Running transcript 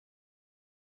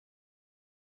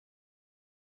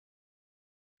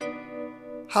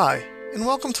Hi, and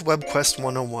welcome to WebQuest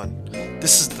 101.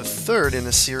 This is the third in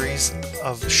a series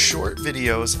of short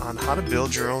videos on how to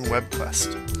build your own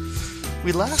WebQuest.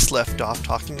 We last left off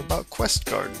talking about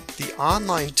Questgarden, the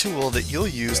online tool that you'll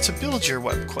use to build your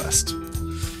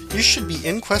WebQuest. You should be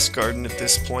in Questgarden at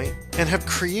this point and have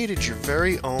created your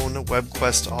very own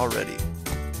WebQuest already.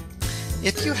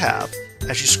 If you have,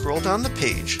 as you scroll down the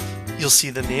page, you'll see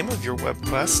the name of your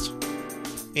WebQuest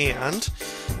and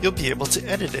you'll be able to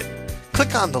edit it.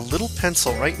 Click on the little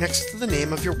pencil right next to the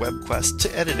name of your WebQuest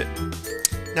to edit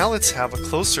it. Now let's have a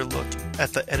closer look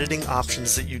at the editing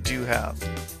options that you do have.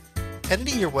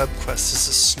 Editing your WebQuest is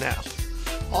a snap.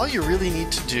 All you really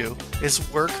need to do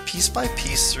is work piece by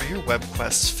piece through your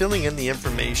WebQuest, filling in the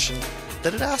information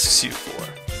that it asks you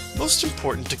for. Most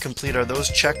important to complete are those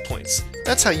checkpoints.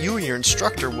 That's how you and your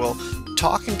instructor will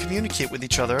talk and communicate with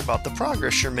each other about the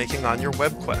progress you're making on your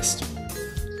WebQuest.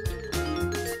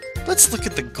 Let's look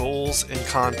at the goals and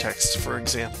context, for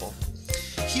example.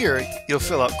 Here, you'll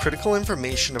fill out critical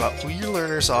information about who your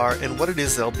learners are and what it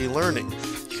is they'll be learning.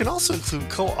 You can also include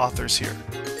co-authors here.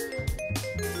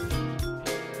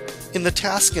 In the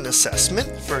task and assessment,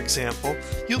 for example,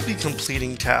 you'll be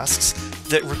completing tasks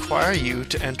that require you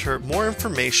to enter more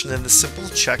information than the simple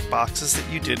checkboxes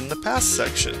that you did in the past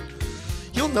section.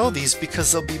 You'll know these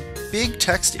because there'll be big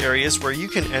text areas where you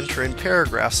can enter in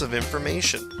paragraphs of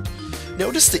information.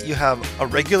 Notice that you have a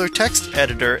regular text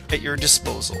editor at your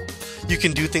disposal. You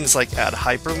can do things like add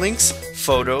hyperlinks,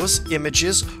 photos,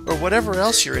 images, or whatever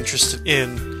else you're interested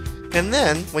in. And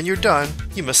then, when you're done,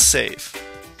 you must save.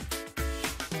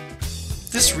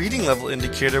 This reading level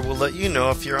indicator will let you know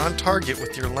if you're on target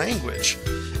with your language.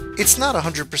 It's not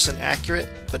 100% accurate,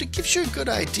 but it gives you a good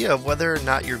idea of whether or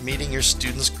not you're meeting your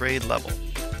students' grade level.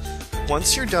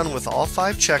 Once you're done with all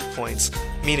 5 checkpoints,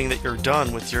 meaning that you're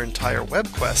done with your entire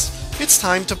WebQuest, it's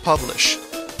time to publish.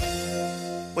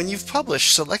 When you've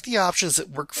published, select the options that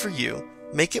work for you,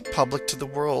 make it public to the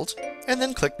world, and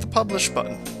then click the Publish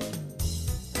button.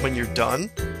 When you're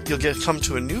done, you'll come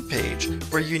to a new page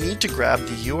where you need to grab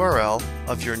the URL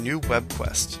of your new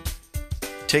WebQuest.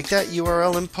 Take that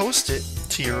URL and post it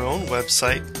to your own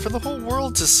website for the whole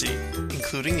world to see,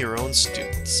 including your own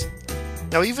students.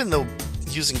 Now, even though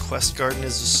using Questgarden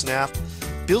is a snap,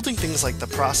 building things like the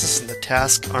process and the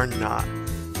task are not.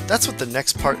 That's what the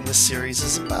next part in this series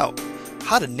is about.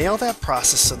 How to nail that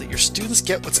process so that your students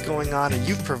get what's going on and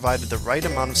you've provided the right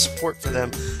amount of support for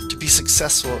them to be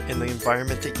successful in the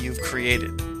environment that you've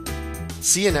created.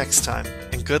 See you next time,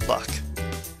 and good luck.